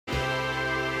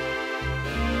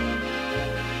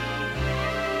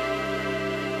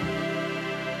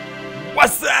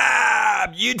What's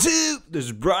up, YouTube? This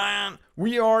is Brian.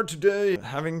 We are today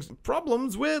having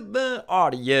problems with the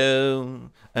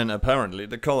audio and apparently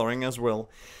the coloring as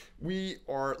well. We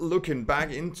are looking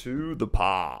back into the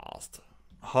past.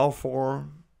 How far?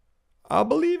 I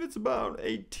believe it's about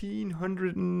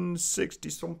 1860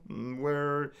 something,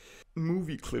 where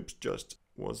movie clips just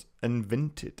was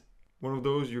invented. One of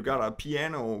those, you got a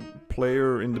piano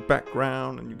player in the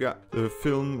background and you got the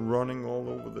film running all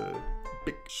over the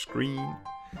big screen.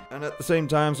 And at the same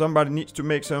time, somebody needs to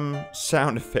make some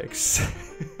sound effects.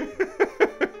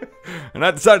 And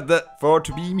I decided that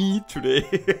to be me today.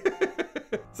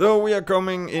 So we are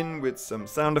coming in with some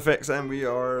sound effects and we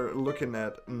are looking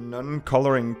at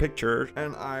non-coloring pictures.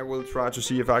 And I will try to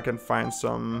see if I can find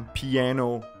some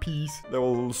piano piece that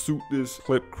will suit this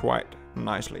clip quite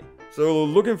nicely. So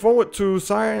looking forward to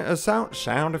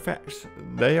sound effects.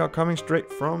 They are coming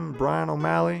straight from Brian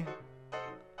O'Malley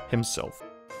himself.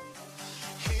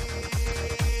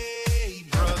 Hey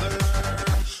brother,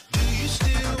 do you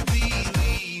still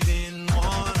believe in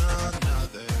one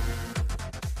another?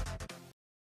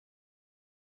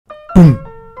 Boom,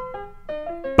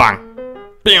 bang,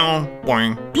 boing,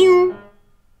 boing, boing,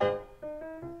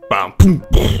 bang, boom.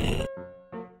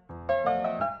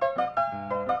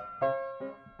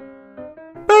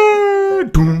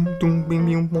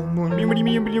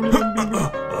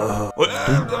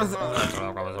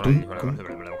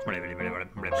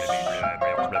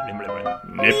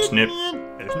 Snip, snip.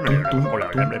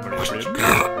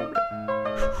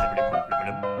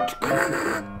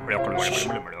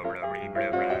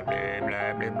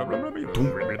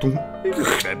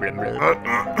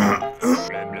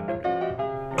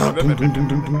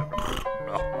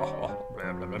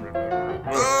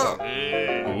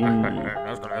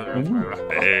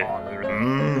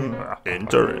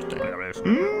 Interesting.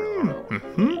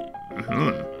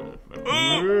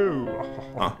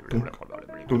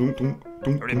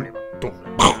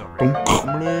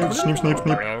 Snip, snip,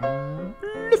 snip.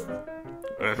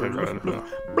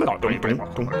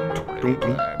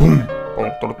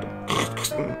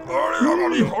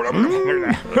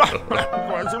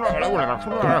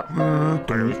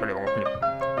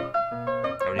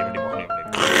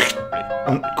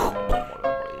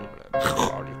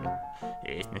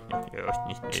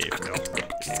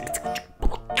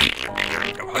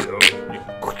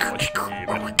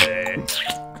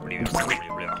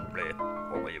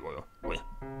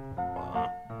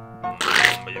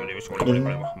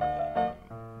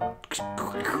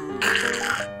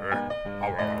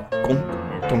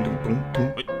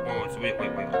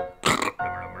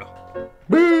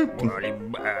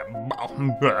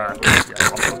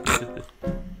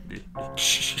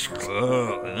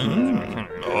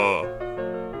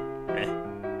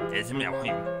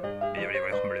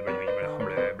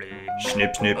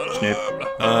 Snip, snip, snip.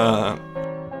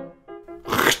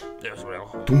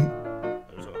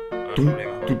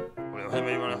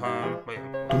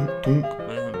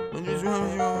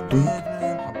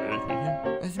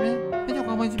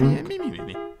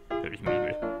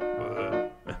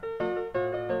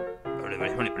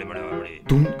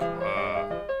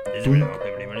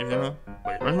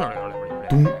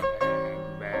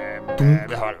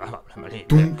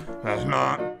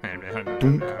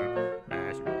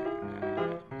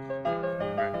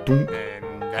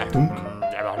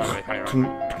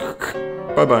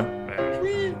 Bye bye.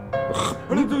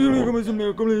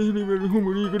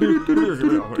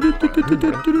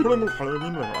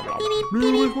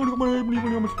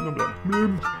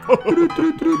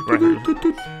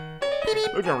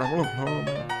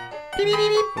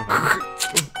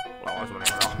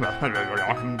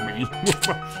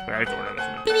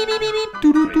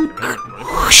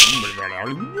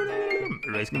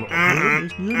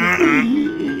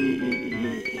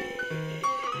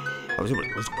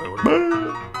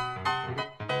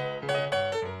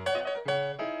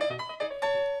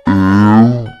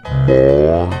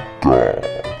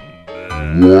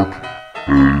 What a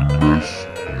mess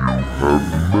you have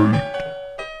made.